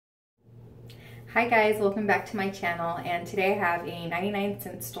Hi guys, welcome back to my channel, and today I have a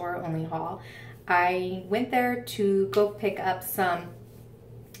 99-cent store only haul. I went there to go pick up some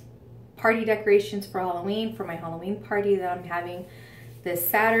party decorations for Halloween, for my Halloween party that I'm having this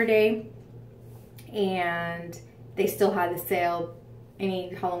Saturday, and they still had the sale,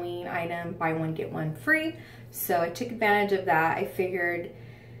 any Halloween item, buy one get one free. So I took advantage of that. I figured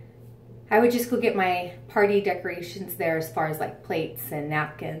I would just go get my party decorations there, as far as like plates and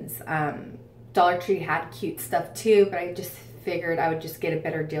napkins. Dollar Tree had cute stuff too, but I just figured I would just get a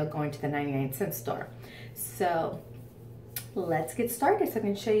better deal going to the 99-cent store. So let's get started so I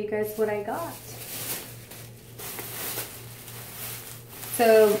can show you guys what I got.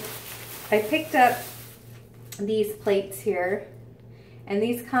 So I picked up these plates here, and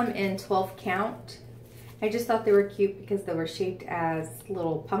these come in 12 count. I just thought they were cute because they were shaped as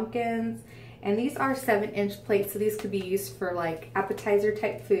little pumpkins. And these are 7-inch plates, so these could be used for like appetizer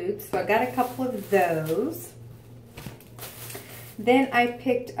type foods. So I got a couple of those. Then I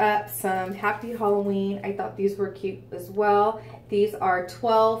picked up some Happy Halloween. I thought these were cute as well. These are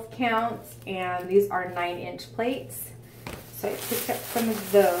 12 counts and these are 9-inch plates. So I picked up some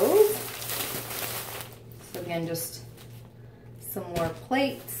of those. So again, just some more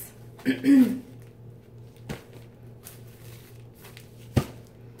plates.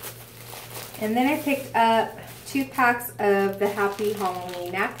 And then I picked up 2 packs of the Happy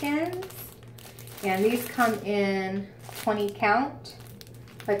Halloween napkins. And these come in 20 count.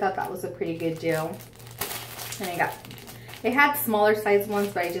 I thought that was a pretty good deal. And they had smaller size ones,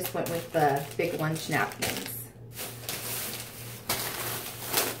 but I just went with the big lunch napkins.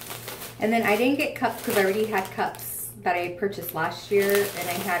 And then I didn't get cups because I already had cups that I purchased last year. And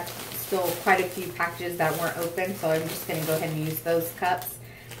I had still quite a few packages that weren't open. So I'm just going to go ahead and use those cups.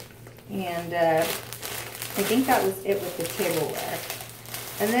 And I think that was it with the tableware.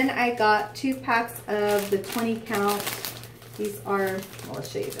 And then I got 2 packs of the 20 count. These are, well, I'll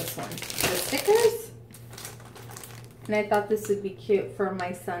show you this one. The stickers. And I thought this would be cute for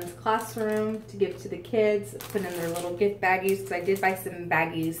my son's classroom to give to the kids, put in their little gift baggies. Because I did buy some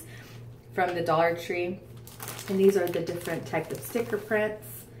baggies from the Dollar Tree. And these are the different type of sticker prints.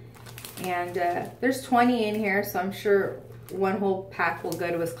 And there's 20 in here, so I'm sure one whole pack will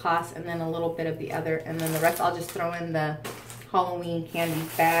go to his class, and then a little bit of the other, and then the rest I'll just throw in the Halloween candy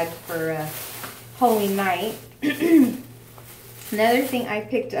bag for Halloween night. Another thing I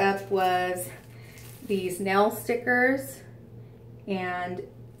picked up was these nail stickers, and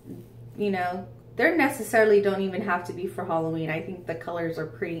you know, they necessarily don't even have to be for Halloween. I think the colors are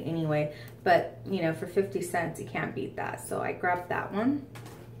pretty anyway, but you know, for 50 cents you can't beat that, so I grabbed that one.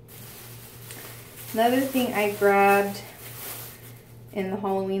 Another thing I grabbed in the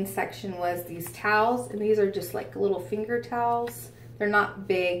Halloween section was these towels, and these are just like little finger towels. They're not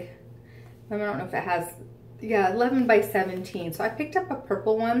big. I don't know if it has, yeah, 11 by 17. So I picked up a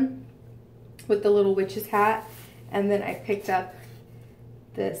purple one with the little witch's hat, and then I picked up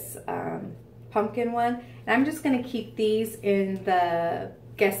this pumpkin one. And I'm just gonna keep these in the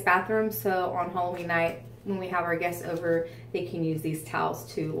guest bathroom, so on Halloween night when we have our guests over, they can use these towels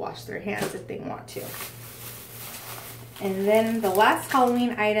to wash their hands if they want to. And then the last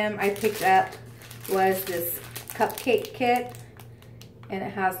Halloween item I picked up was this cupcake kit. And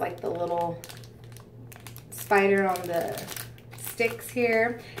it has like the little spider on the sticks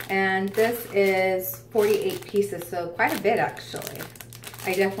here. And this is 48 pieces, so quite a bit actually.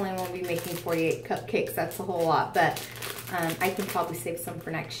 I definitely won't be making 48 cupcakes, that's a whole lot, but I can probably save some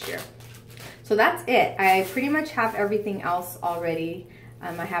for next year. So that's it. I pretty much have everything else already.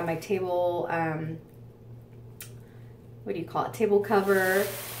 I have my table, what do you call it, table cover.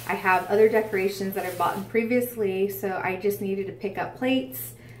 I have other decorations that I bought previously, so I just needed to pick up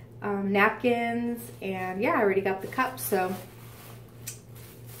plates, napkins, and yeah, I already got the cups, so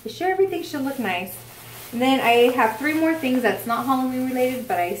sure, everything should look nice. And then I have 3 more things that's not Halloween related,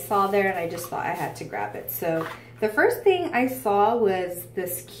 but I saw there and I just thought I had to grab it. So the first thing I saw was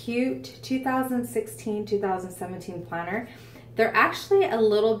this cute 2016-2017 planner. They're actually a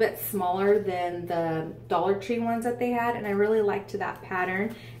little bit smaller than the Dollar Tree ones that they had, and I really liked that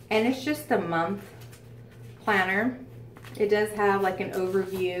pattern. And it's just a month planner. It does have like an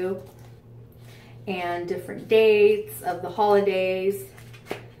overview and different dates of the holidays.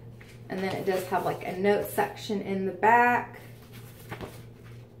 And then it does have like a note section in the back.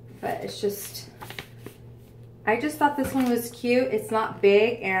 But it's just, I just thought this one was cute. It's not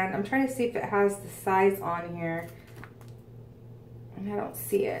big, and I'm trying to see if it has the size on here. I don't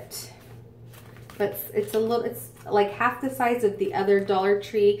see it, but it's like half the size of the other Dollar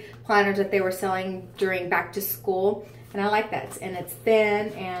Tree planners that they were selling during back to school, and I like that. And it's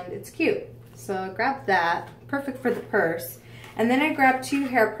thin and it's cute. So I grabbed that, perfect for the purse. And then I grabbed 2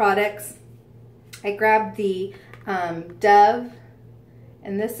 hair products. I grabbed the Dove,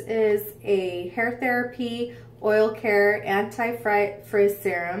 and this is a hair therapy oil care anti-frizz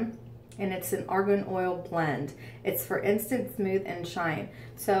serum, and it's an argan oil blend. It's for instant smooth and shine.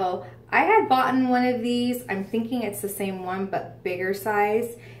 So I had bought one of these. I'm thinking it's the same one but bigger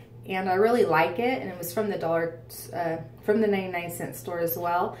size, and I really like it. And it was from the from the 99-cent store as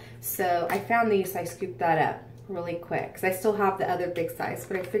well. So I found these. I scooped that up really quick because I still have the other big size,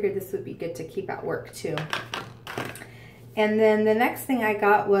 but I figured this would be good to keep at work too. And then the next thing I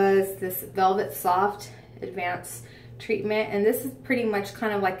got was this Velvet Soft Advanced Treatment, and this is pretty much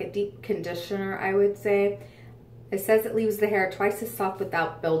kind of like a deep conditioner, I would say. It says it leaves the hair twice as soft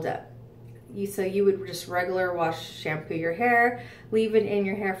without buildup. So you would just regular wash, shampoo your hair, leave it in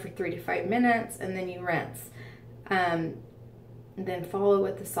your hair for 3 to 5 minutes, and then you rinse. And then follow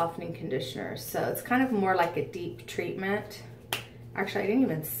with the softening conditioner. So it's kind of more like a deep treatment. Actually, I didn't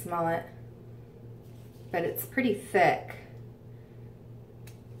even smell it, but it's pretty thick.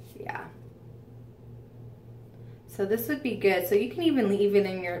 Yeah. So this would be good. So you can even leave it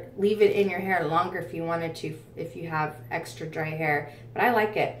in your hair longer if you wanted to, if you have extra dry hair. But I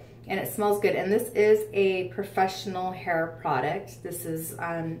like it, and it smells good. And this is a professional hair product. This is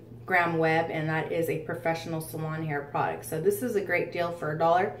Graham Webb, and that is a professional salon hair product. So this is a great deal for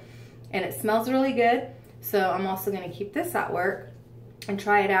 $1, and it smells really good. So I'm also going to keep this at work and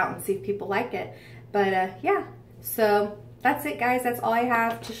try it out and see if people like it. But yeah, so that's it, guys. That's all I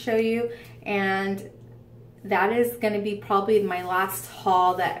have to show you, and that is going to be probably my last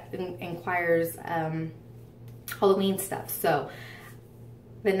haul that inquires Halloween stuff. So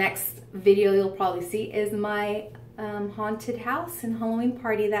the next video you'll probably see is my haunted house and Halloween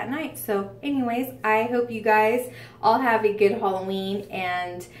party that night. So anyways, I hope you guys all have a good Halloween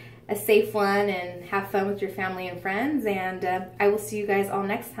and a safe one, and have fun with your family and friends, and I will see you guys all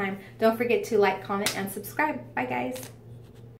next time. Don't forget to like, comment, and subscribe. Bye, guys.